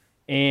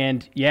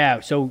 And yeah,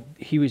 so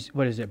he was,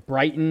 what is it,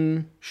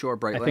 Brighton? Sure,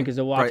 Breitling. I think is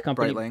a watch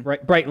company.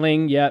 Breitling.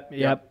 Breitling.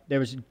 Yep. There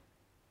was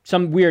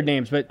some weird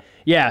names, but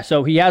yeah.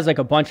 So he has like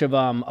a bunch of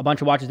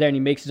watches there, and he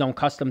makes his own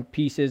custom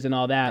pieces and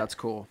all that. That's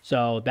cool.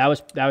 So that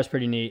was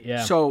pretty neat.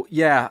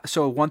 Yeah.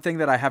 So one thing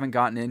that I haven't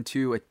gotten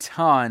into a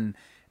ton,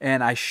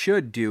 and I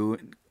should do,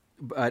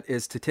 but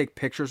is to take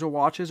pictures of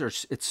watches. Or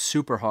it's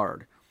super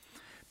hard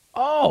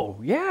Oh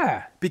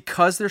yeah.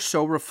 because they're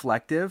so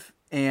reflective,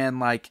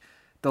 and like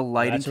the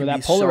lighting That's can where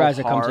be that polarizer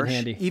so comes in harsh.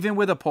 handy. Even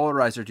with a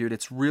polarizer, dude,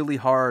 it's really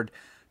hard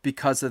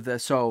because of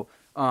this. So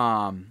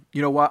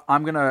you know what?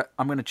 I'm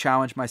gonna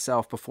challenge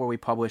myself before we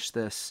publish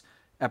this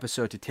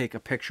episode to take a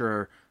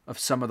picture of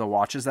some of the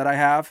watches that I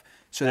have,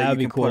 so that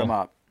That'd you be can put them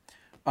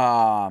cool.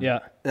 up. Yeah.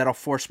 That'll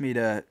force me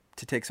to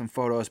take some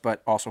photos,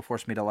 but also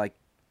force me to like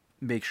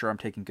make sure I'm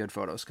taking good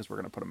photos because we're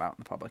gonna put them out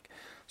in the public.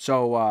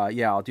 So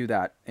yeah, I'll do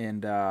that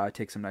and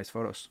take some nice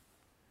photos.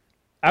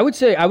 I would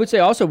say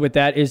also with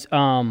that is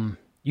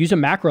use a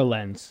macro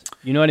lens.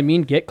 You know what I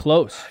mean? Get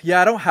close.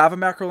 Yeah, I don't have a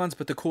macro lens,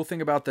 but the cool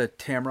thing about the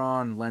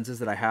Tamron lenses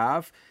that I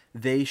have,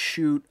 they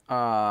shoot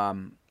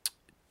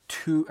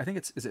two. I think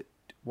is it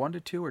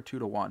 1:2 or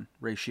 2:1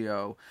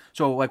 ratio.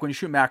 So like when you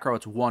shoot macro,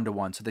 it's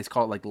 1:1. So they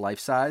call it like life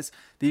size.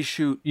 These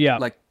shoot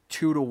like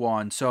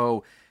 2:1.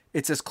 So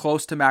it's as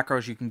close to macro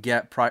as you can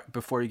get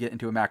before you get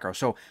into a macro.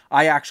 So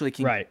I actually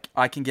can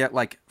I can get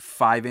like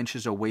 5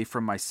 inches away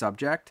from my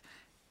subject.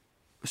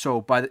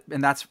 So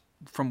and that's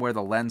from where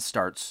the lens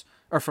starts,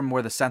 or from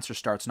where the sensor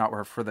starts, not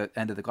where for the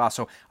end of the glass.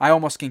 So I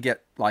almost can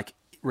get like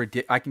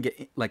I can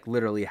get like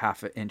literally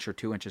half an inch or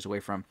 2 inches away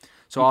from.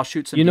 So I'll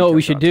shoot some. You know what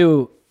we should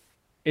do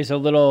is a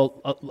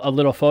little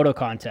photo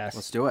contest.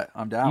 Let's do it.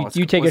 I'm down.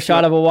 You take a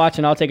shot of a watch,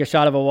 and I'll take a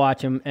shot of a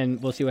watch,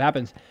 and we'll see what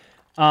happens.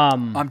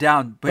 I'm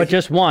down, but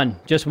just one.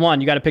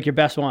 You got to pick your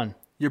best one.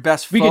 Your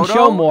best photo? We can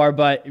show more,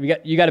 but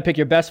you got to pick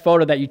your best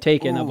photo that you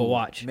taken of a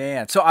watch.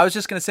 Man, so I was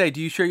just gonna say, do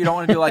you sure you don't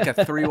want to do like a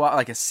 3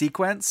 like a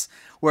sequence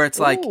where it's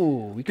like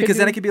because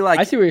then it could be like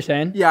I see what you're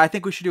saying. Yeah, I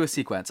think we should do a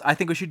sequence. I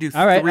think we should do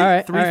three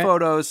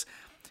photos,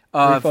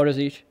 3 photos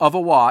each of a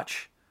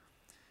watch.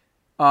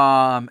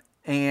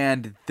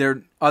 And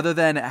there, other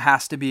than it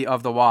has to be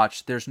of the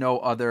watch, there's no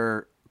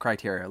other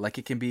criteria. Like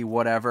it can be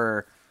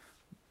whatever.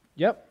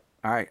 Yep.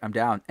 All right, I'm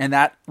down, and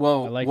that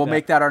we'll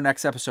make that our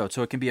next episode.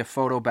 So it can be a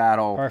photo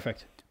battle.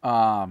 Perfect.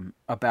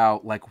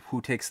 About like who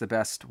takes the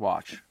best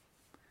watch.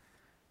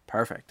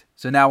 Perfect.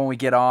 So now when we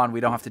get on, we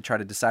don't have to try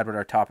to decide what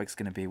our topic's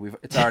going to be.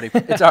 It's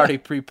already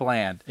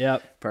pre-planned.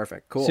 Yep.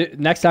 Perfect. Cool. So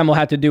next time we'll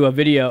have to do a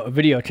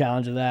video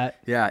challenge of that.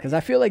 Yeah. Because I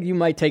feel like you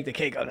might take the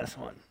cake on this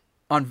one.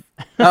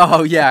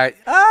 Oh yeah.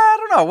 I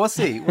don't know. We'll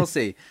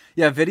see.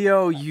 Yeah,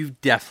 video. You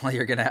definitely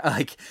are gonna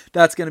like.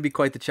 That's gonna be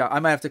quite the challenge. I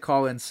might have to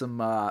call in some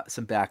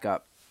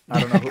backup. I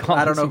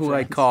don't know who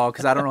I'd call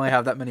because I don't really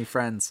have that many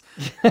friends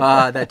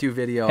that do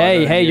video.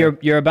 Hey,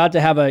 you're about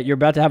to have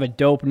a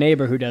dope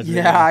neighbor who does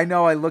video. Yeah, I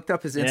know. I looked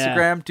up his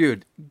Instagram,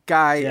 dude.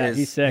 Guy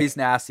he's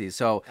nasty.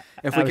 So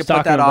if we can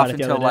put that off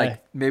until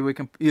like maybe we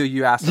can.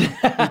 You asked him.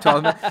 You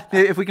told him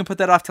if we can put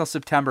that off till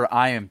September,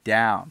 I am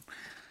down.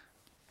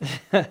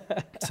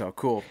 So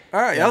cool.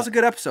 All right, that was a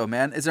good episode,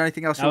 man. Is there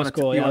anything else you want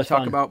to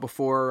talk about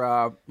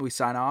before we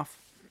sign off?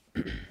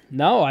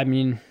 No, I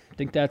mean. I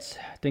think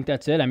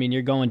that's it. I mean,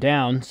 you're going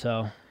down,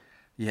 so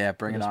yeah,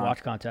 bring it on.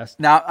 Watch contest.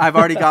 Now I've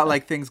already got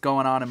like things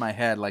going on in my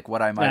head, like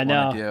what I might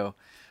want to do,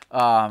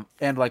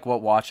 and like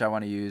what watch I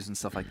want to use and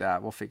stuff like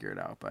that. We'll figure it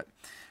out. But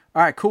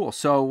all right, cool.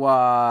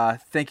 So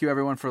thank you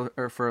everyone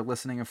for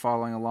listening and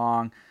following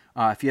along.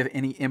 If you have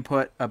any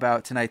input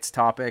about tonight's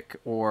topic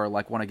or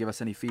like want to give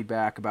us any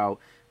feedback about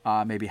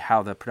maybe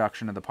how the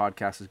production of the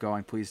podcast is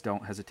going, please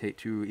don't hesitate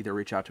to either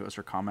reach out to us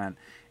or comment.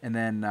 And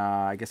then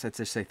I guess I'd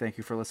just say thank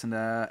you for listening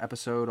to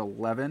episode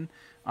 11.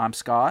 I'm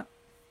Scott.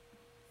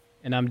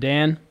 And I'm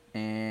Dan.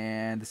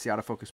 And this is the Autofocus